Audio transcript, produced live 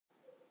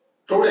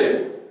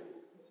Today,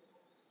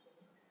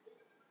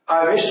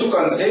 I wish to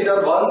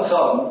consider one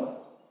sum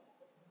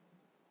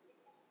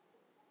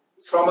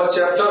from a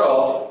chapter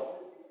of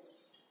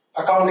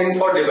Accounting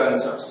for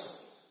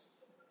Debentures.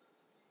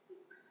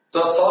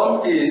 The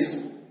sum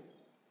is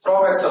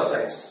from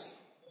exercise.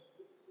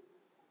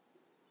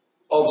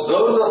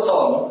 Observe the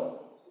sum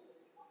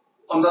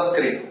on the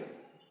screen.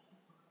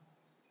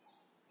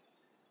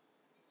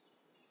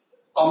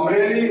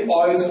 Amreli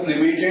Oils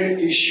Limited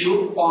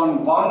issued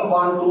on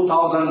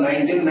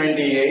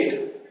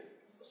 1/1/2019-98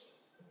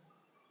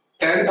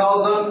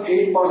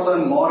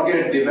 10,008%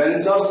 mortgage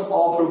debentures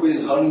of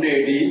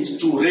 ₹100 each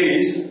to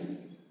raise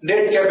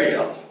debt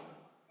capital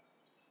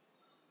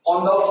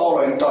on the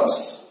following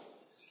terms.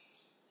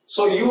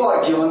 So you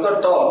are given the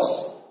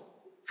terms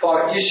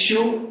for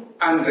issue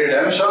and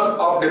redemption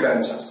of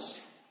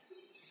debentures.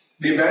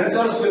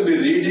 Debentures will be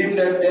redeemed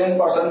at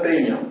 10%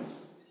 premium.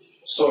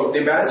 So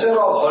debenture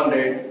of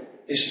 100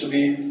 is to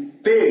be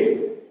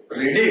paid,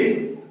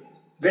 redeemed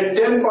with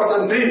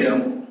 10%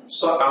 premium.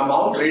 So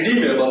amount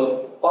redeemable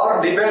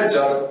per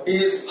debenture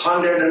is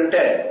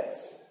 110.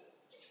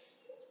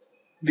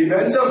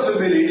 Debentures will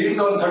be redeemed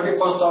on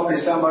 31st of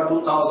December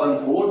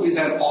 2004 with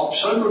an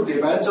option to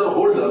debenture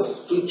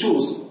holders to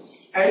choose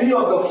any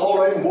of the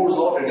following modes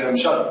of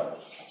redemption.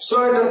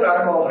 So at the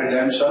time of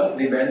redemption,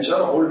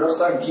 debenture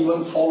holders are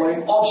given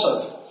following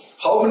options.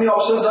 How many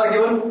options are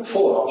given?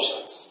 4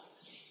 options.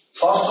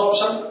 First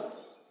option,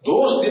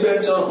 those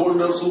debenture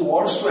holders who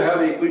wants to have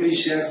equity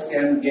shares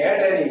can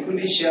get an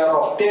equity share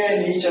of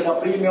 10 each at a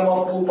premium of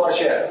 2 per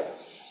share.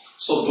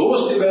 So those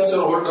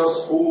debenture holders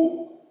who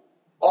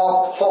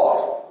opt for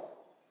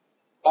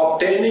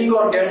obtaining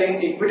or getting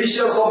equity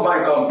shares of my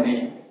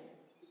company,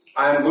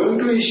 I am going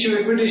to issue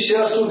equity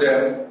shares to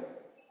them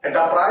at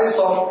a price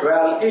of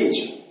 12 each.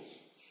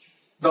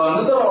 The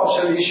another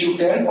option, issue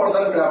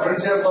 10%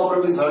 preference shares of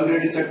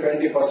 ₹100 each at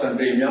 20%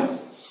 premium.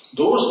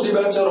 Those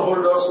debenture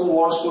holders who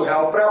wants to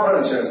have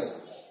preference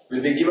shares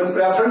will be given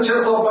preference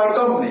shares of my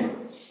company.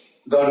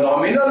 The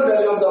nominal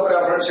value of the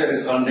preference share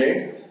is 100.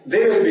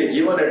 They will be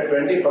given at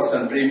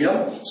 20% premium.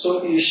 So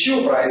issue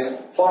price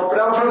for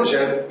preference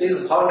share is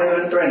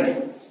 120.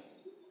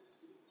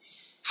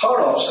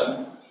 Third option,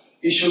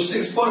 issue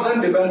 6%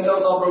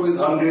 debentures of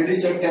 ₹100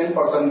 each at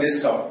 10%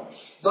 discount.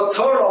 The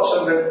third option,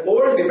 that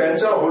old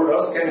debenture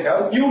holders can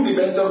have new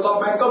debentures of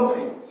my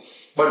company.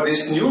 But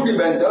these new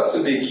debentures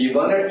will be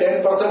given at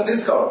 10%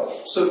 discount.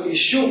 So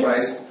issue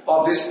price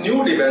of this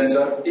new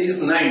debenture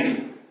is 90.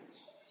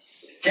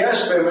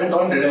 Cash payment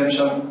on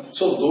redemption.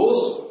 So those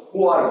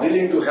who are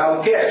willing to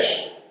have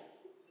cash,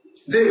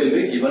 they will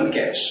be given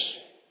cash.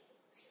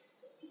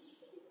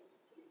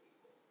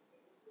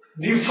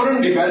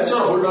 Different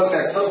debenture holders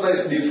exercise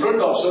different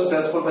options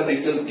as per the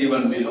details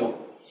given below.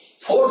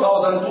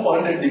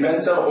 4,200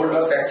 debenture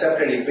holders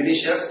accepted equity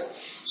shares.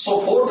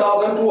 So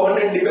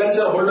 4,200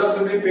 debenture holders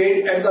will be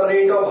paid at the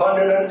rate of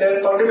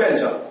 110 per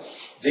debenture.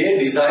 They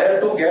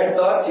desire to get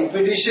the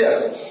equity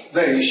shares.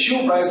 The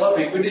issue price of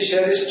equity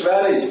share is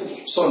 12 each.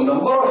 So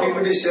number of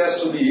equity shares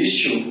to be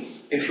issued,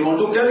 if you want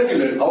to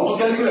calculate, how to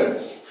calculate?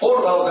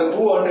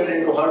 4,200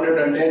 into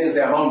 110 is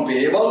the amount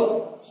payable.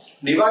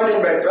 Divided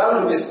by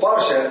 12 rupees per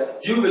share,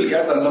 you will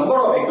get the number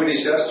of equity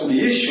shares to be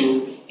issued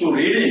to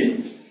redeem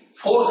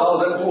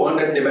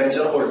 4,200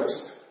 debenture holders.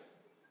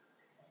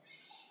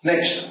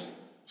 Next,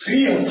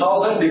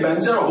 3,000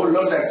 debenture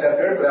holders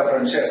accepted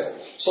preference shares.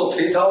 So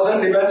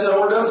 3,000 debenture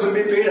holders will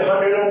be paid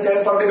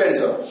 110 per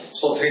debenture.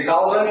 So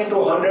 3,000 into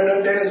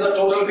 110 is the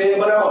total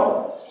payable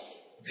amount.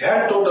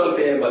 That total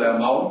payable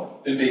amount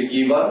will be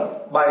given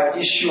by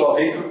issue of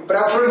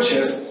preference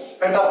shares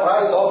at a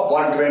price of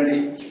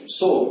 120.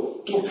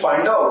 So to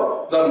find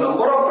out the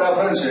number of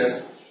preference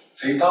shares,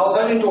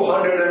 3,000 into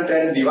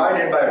 110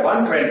 divided by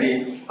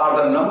 120 are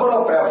the number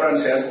of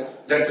preference shares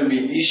that will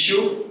be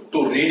issued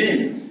to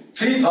redeem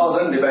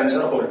 3,000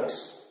 debenture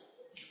holders.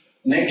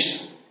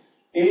 Next,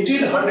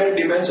 1,800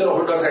 debenture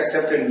holders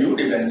accepted new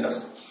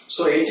debentures.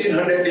 So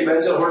 1,800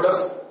 debenture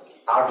holders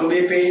are to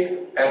be paid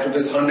at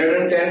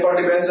 ₹110 per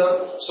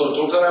debenture. So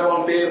total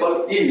amount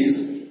payable is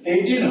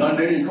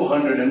 1,800 into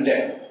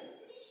 110.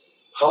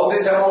 How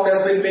this amount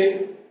has been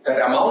paid? That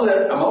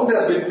amount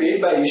has been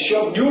paid by issue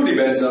of new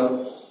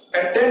debenture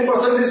at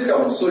 10%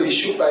 discount. So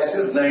issue price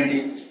is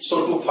 90.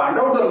 So to find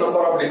out the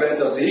number of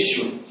debentures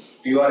issued,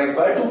 you are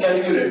required to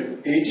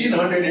calculate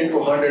 1,800 into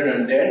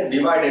 110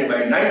 divided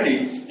by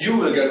 90. You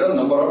will get the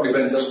number of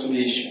debentures to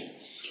be issued.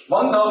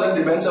 1,000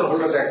 debenture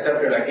holders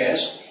accepted a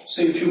cash.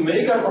 So if you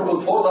make a total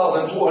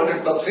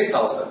 4,200 plus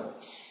 3,000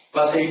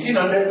 plus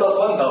 1,800 plus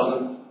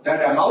 1,000,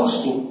 that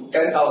amounts to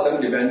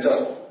 10,000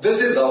 debentures.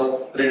 This is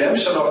how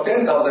redemption of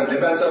 10,000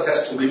 debentures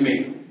has to be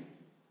made.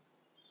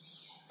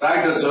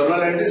 Write the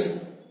journal entries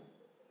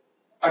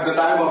at the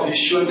time of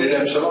issue and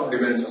redemption of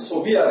debentures.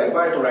 So we are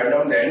required to write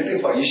down the entry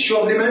for issue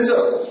of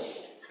debentures.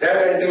 That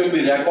entry will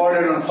be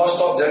recorded on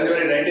 1st of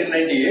January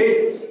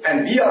 1998,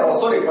 and we are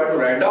also required to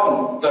write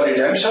down the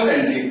redemption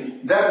entry.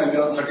 That will be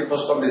on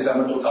 31st of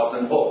December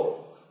 2004.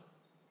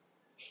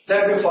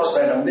 Let me first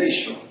write down the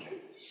issue.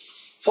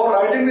 For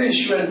writing the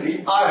issue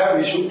entry, I have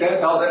issued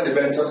 10,000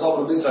 debentures of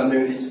rupees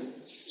 100 each.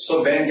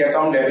 So bank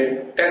account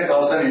debit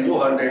 10,000 into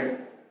 100.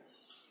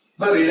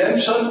 The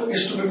redemption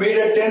is to be made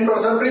at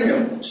 10%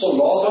 premium. So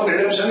loss on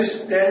redemption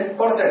is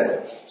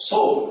 10%.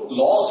 So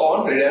loss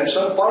on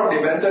redemption per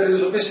debenture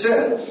is rupees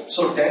 10.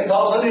 So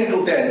 10,000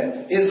 into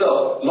 10 is the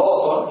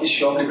loss on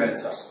issue of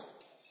debentures.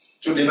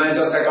 To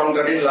debentures account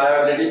credit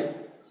liability,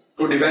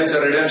 to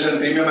debenture redemption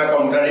premium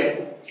account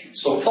credit.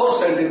 So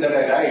first entry that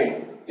I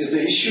write is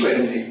the issue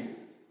entry.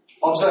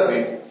 Observe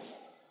it.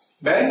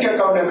 Bank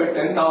account debit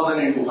 10,000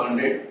 into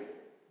 100.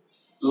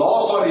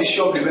 Loss on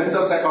issue of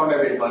debentures account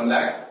debit 1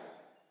 lakh.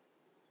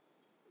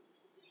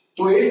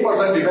 To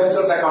 8%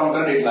 debentures account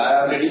credit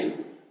liability.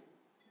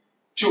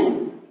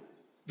 2.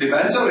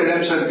 Debenture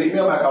redemption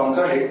premium account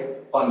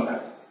credit 1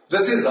 lakh.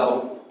 This is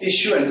how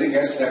issue entry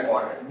gets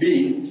recorded.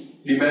 B.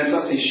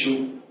 Debentures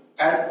issue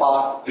at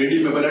par,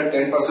 redeemable at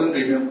 10%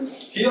 premium.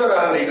 Here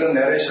I have written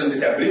narration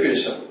with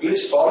abbreviation.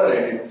 Please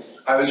tolerate it.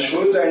 I will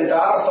show you the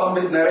entire sum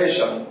with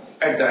narration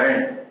at the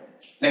end.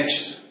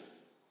 Next.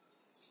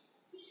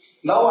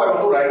 Now I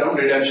want to write down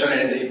redemption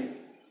entry.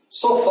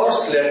 So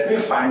first let me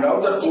find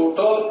out the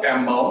total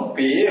amount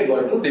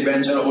payable to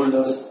debenture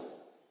holders.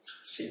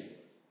 See,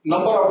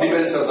 number of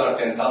debentures are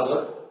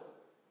 10,000.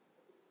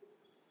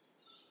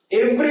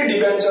 Every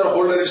debenture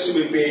holder is to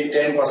be paid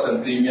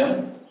 10%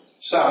 premium.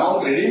 So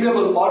amount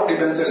redeemable per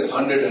debenture is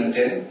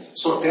 110.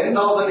 So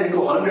 10,000 into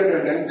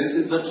 110, this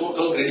is the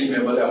total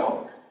redeemable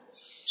amount.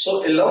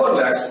 So 11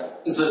 lakhs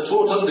is the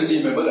total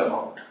redeemable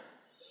amount.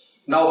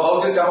 Now how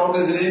this amount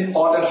is redeemed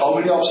or that how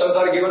many options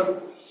are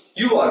given?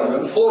 You are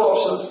given 4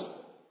 options.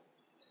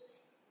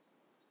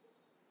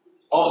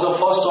 Of the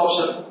first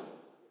option,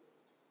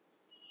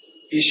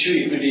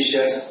 issue equity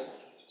shares.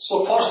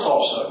 So first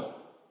option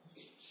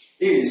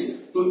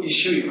is to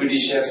issue equity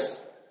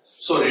shares.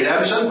 So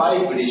redemption by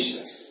equity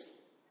shares.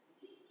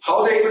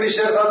 How the equity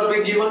shares are to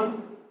be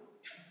given?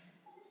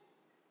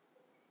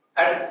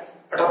 At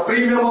a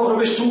premium of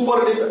rupees 2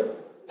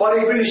 per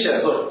equity share.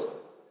 So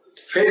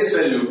face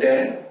value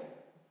 10,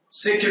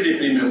 security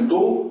premium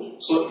 2,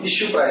 so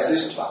issue price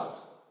is 12.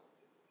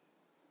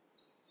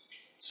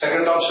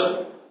 Second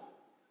option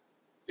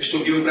is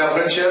to give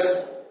preference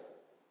shares.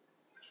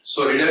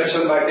 So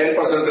redemption by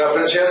 10%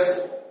 preference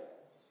shares.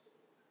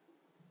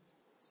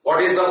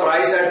 What is the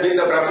price at which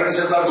the preference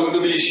shares are going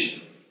to be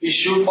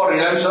issued for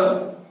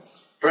redemption?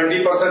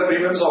 20%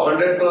 premium, so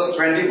 100 plus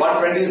 20,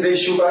 120 is the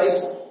issue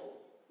price.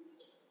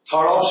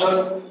 Third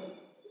option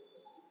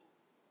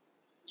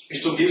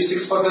is to give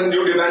 6%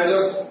 new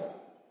debentures.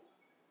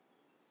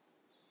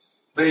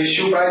 The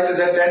issue price is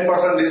at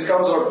 10%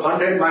 discount, so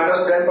 100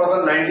 minus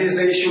 10%, 90 is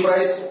the issue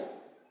price.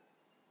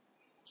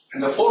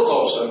 And the fourth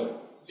option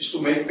is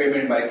to make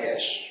payment by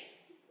cash.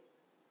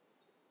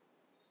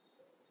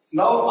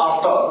 Now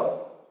after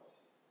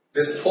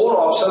these 4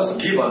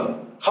 options given,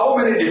 how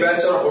many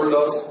debenture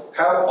holders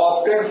have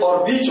opted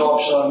for which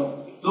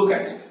option? Look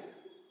at it.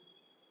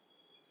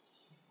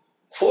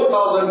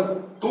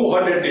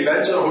 4,200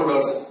 debenture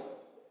holders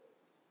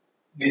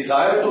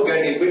desire to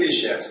get equity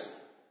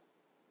shares.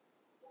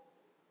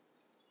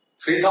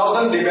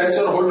 3,000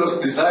 debenture holders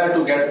desire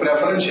to get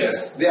preference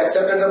shares. They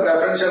accepted the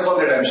preference shares on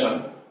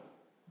redemption.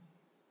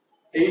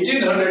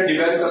 1,800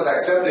 debentures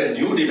accepted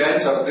new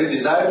debentures. They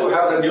desire to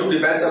have the new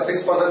debentures,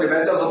 6%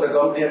 debentures of the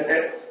company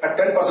at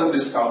 10%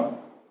 discount.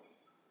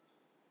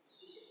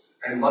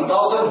 And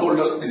 1,000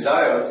 holders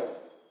desire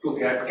to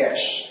get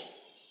cash.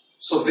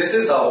 So this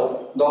is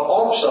how the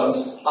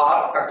options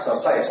are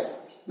exercised.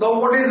 Now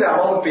what is the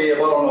amount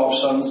payable on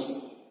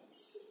options?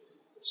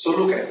 So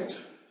look at it.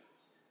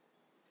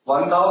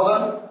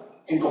 1,000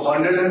 into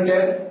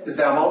 110 is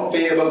the amount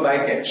payable by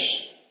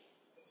cash.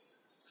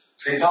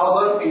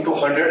 3,000 into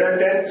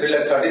 110,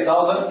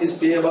 3,30,000 is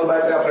payable by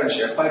preference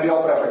shares, by way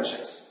of preference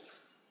shares.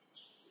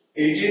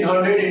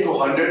 1,800 into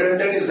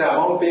 110 is the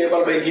amount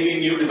payable by giving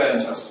new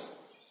debentures.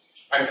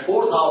 And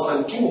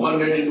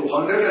 4,200 into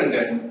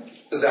 110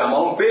 is the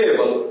amount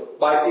payable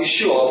by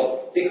issue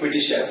of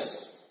equity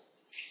shares.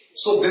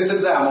 So this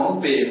is the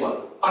amount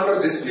payable under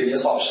these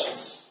various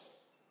options.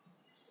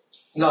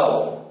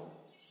 Now,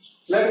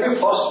 let me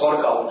first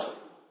work out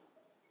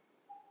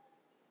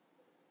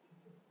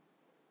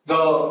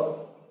the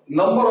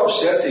number of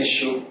shares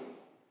issued.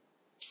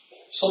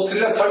 So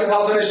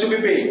 3,30,000 is to be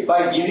paid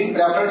by giving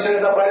preference share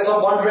at a price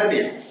of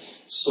 120.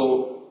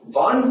 So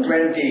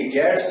 120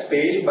 gets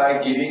paid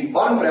by giving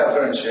 1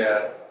 preference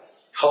share.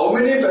 How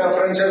many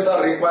preference shares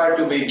are required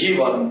to be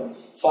given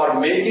for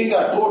making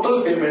a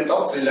total payment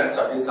of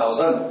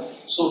 3,30,000?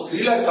 So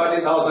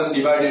 3,30,000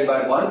 divided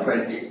by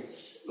 120,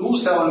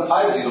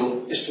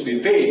 2,750 is to be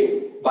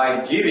paid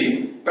by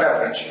giving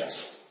preference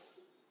shares.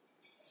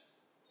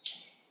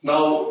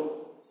 Now,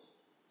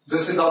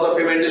 this is how the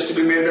payment is to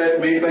be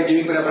made by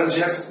giving preference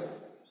shares.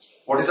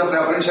 What is the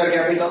preference share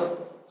capital?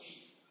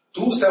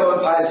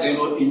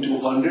 2,750 into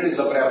 100 is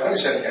the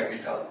preference share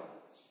capital.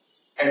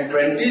 And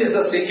 20 is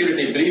the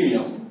security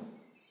premium.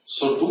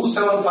 So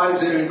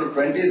 2,750 into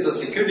 20 is the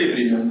security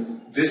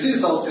premium. this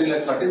is how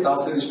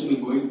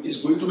 3,30,000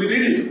 is going to be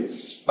redeemed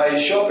by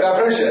issue of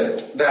preference share.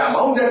 The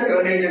amount that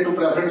credited to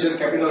preference share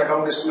capital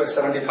account is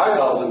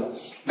 2,75,000.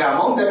 The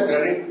amount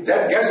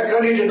that gets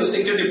credited to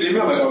security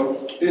premium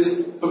account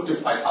is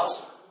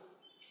 55,000.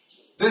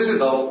 This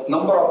is how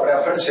number of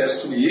preference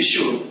shares to be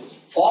issued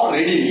for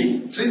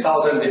redeeming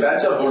 3,000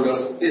 debenture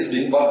holders is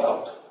being worked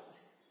out.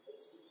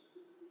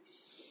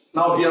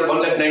 Now here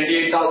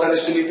 1,98,000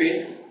 is to be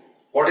paid.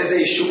 What is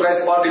the issue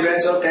price per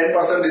debenture?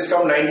 10%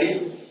 discount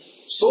 90.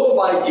 So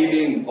by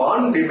giving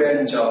one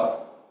debenture,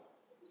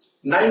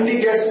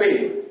 90 gets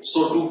paid.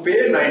 So to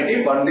pay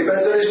 90, one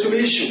debenture is to be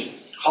issued.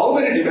 How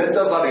many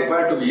debentures are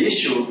required to be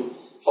issued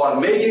for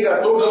making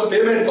a total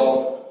payment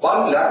of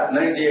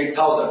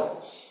 1,98,000?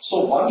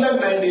 So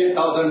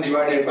 1,98,000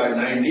 divided by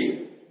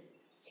 90,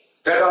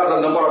 that are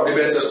the number of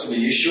debentures to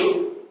be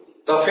issued.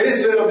 The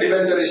face value of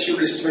debenture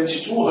issued is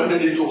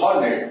 2,200 into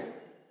 100.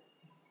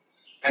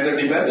 And the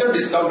debenture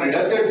discount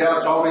deducted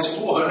therefrom is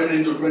 200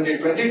 into 20,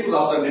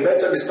 22,000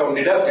 debenture discount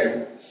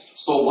deducted.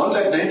 So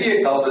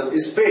 1,98,000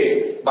 is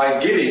paid by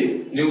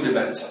giving new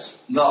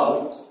debentures.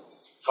 Now,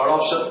 third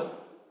option.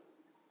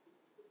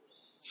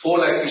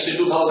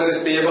 4,62,000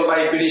 is payable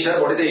by equity share.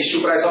 What is the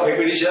issue price of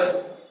equity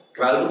share?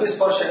 12 rupees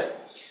per share.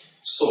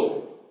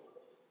 So,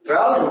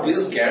 12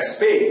 rupees gets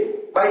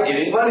paid by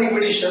giving one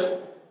equity share.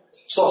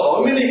 So,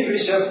 how many equity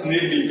shares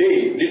need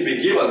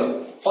be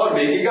given for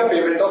making a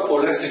payment of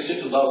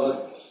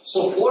 4,62,000?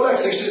 So,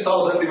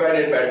 4,60,000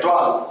 divided by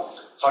 12,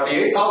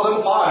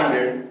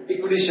 38,500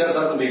 equity shares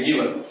are to be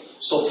given.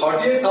 So,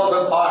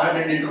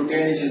 38,500 into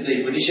 10 is the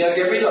equity share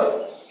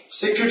capital.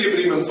 Security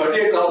premium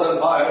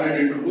 38,500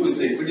 into 2 is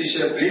the equity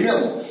share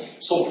premium.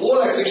 So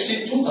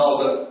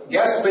 4,62,000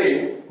 gets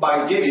paid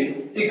by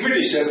giving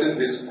equity shares in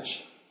this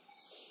fashion.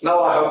 Now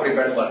I have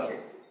prepared for it.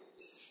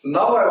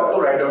 Now I have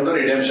to write down the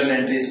redemption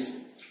entries.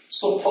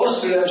 So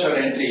first redemption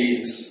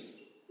entry is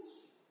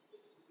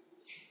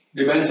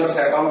debentures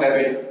account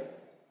debit,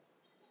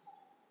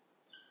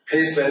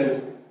 face value,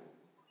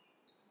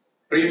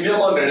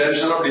 premium on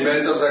redemption of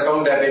debentures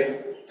account debit.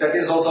 That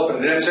is also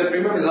redemption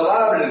premium is a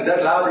liability.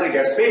 That liability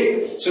gets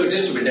paid. So it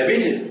is to be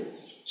debited.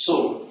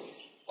 So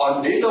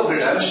on date of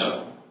redemption,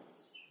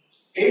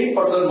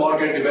 8%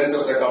 mortgage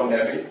debentures account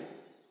debit,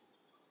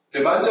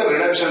 debenture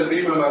redemption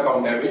premium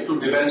account debit to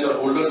debenture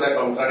holders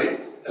account credit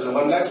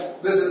 11 lakhs.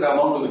 This is the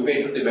amount to be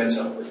paid to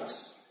debenture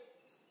holders.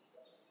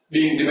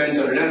 Being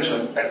debenture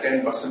redemption at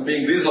 10%,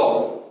 being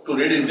resolved to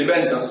redeem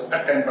debentures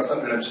at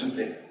 10% redemption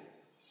premium.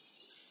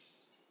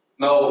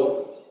 Now,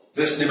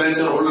 this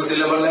debenture holders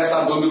 11 lakhs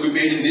are going to be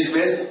paid in this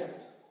ways.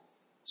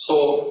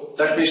 So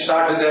let me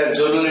start with the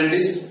journal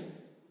entries.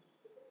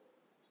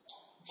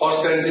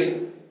 First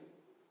entry,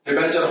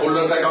 debenture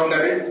holders account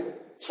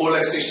debit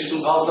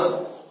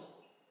 4,62,000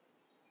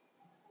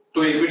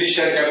 to equity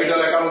share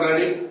capital account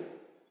credit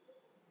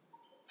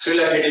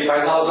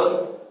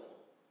 3,85,000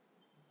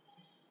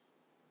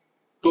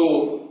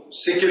 to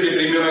security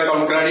premium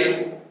account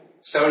credit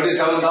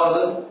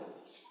 77,000.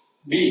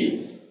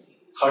 B,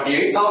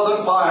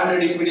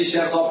 38,500 equity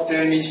shares of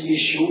 10 each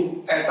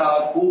issued at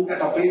a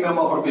premium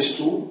of rupees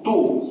 2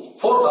 to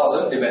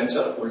 4,000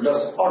 debenture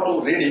holders or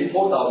to redeem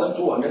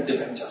 4,200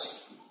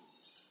 debentures.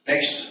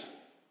 Next,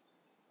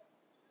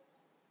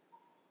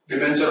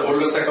 debenture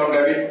holders account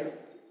debit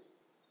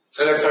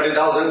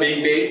 30,000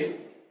 being paid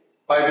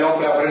by way of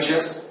preference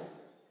shares.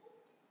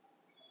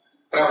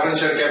 Preference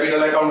share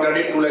capital account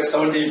credit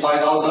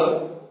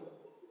 2,75,000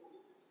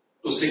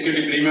 to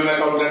security premium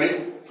account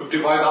credit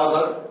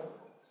 55,000.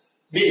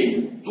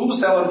 Being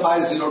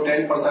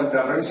 2,750 10%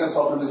 preference shares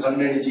of rupees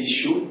 100 each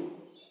issued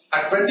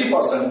at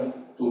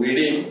 20% to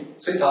redeem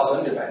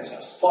 3,000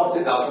 debentures for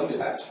 3,000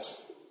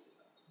 debentures.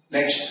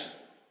 Next,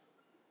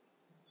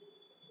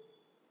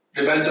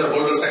 debenture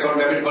holders account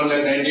debit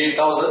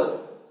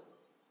 1,98,000,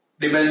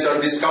 debenture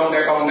discount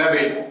account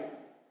debit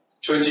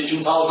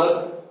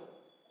 22,000.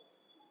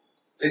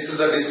 This is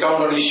a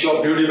discount on issue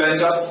of new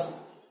debentures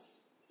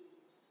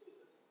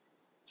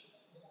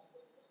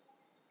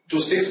to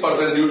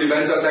 6% new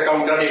debentures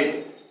account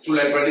credit to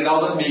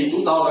 20,000 being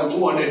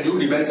 2,200 new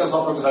debentures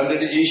of rupees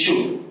 100 is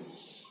issued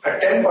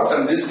at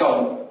 10%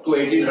 discount to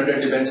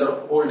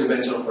 1,800 old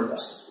debenture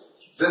holders.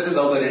 This is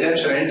how the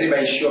redemption entry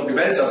by issue of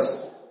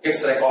debentures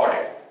gets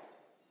recorded.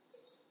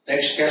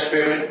 Next, cash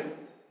payment.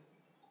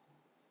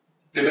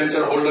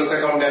 Debenture holders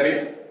account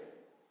debit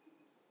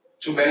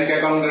to bank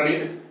account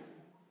credit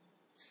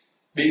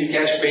being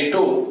cash paid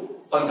to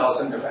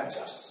 1,000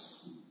 debentures.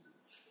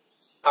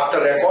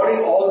 After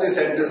recording all these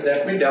entries,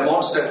 let me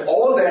demonstrate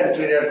all the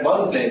entries at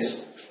one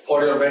place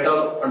for your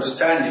better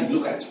understanding.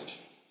 Look at it.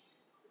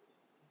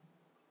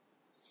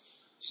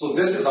 So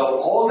this is how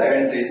all the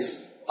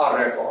entries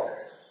are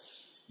recorded.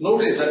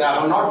 Notice that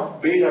I have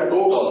not paid a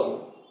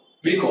total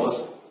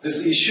because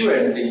this issue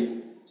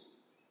entry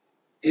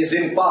is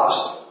in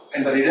past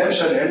and the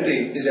redemption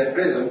entry is at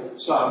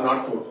present, so I have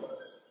not total.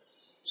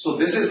 So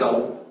this is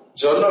how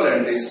journal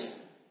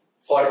entries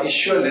for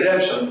issue and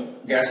redemption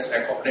gets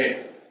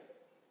recorded.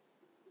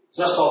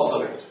 Just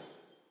observe it.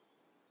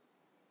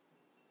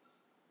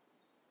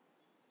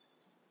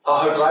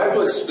 I have tried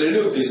to explain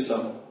you this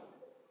sum.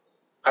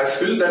 I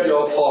feel that you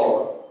have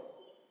followed.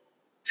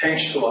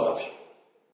 Thanks to all of you.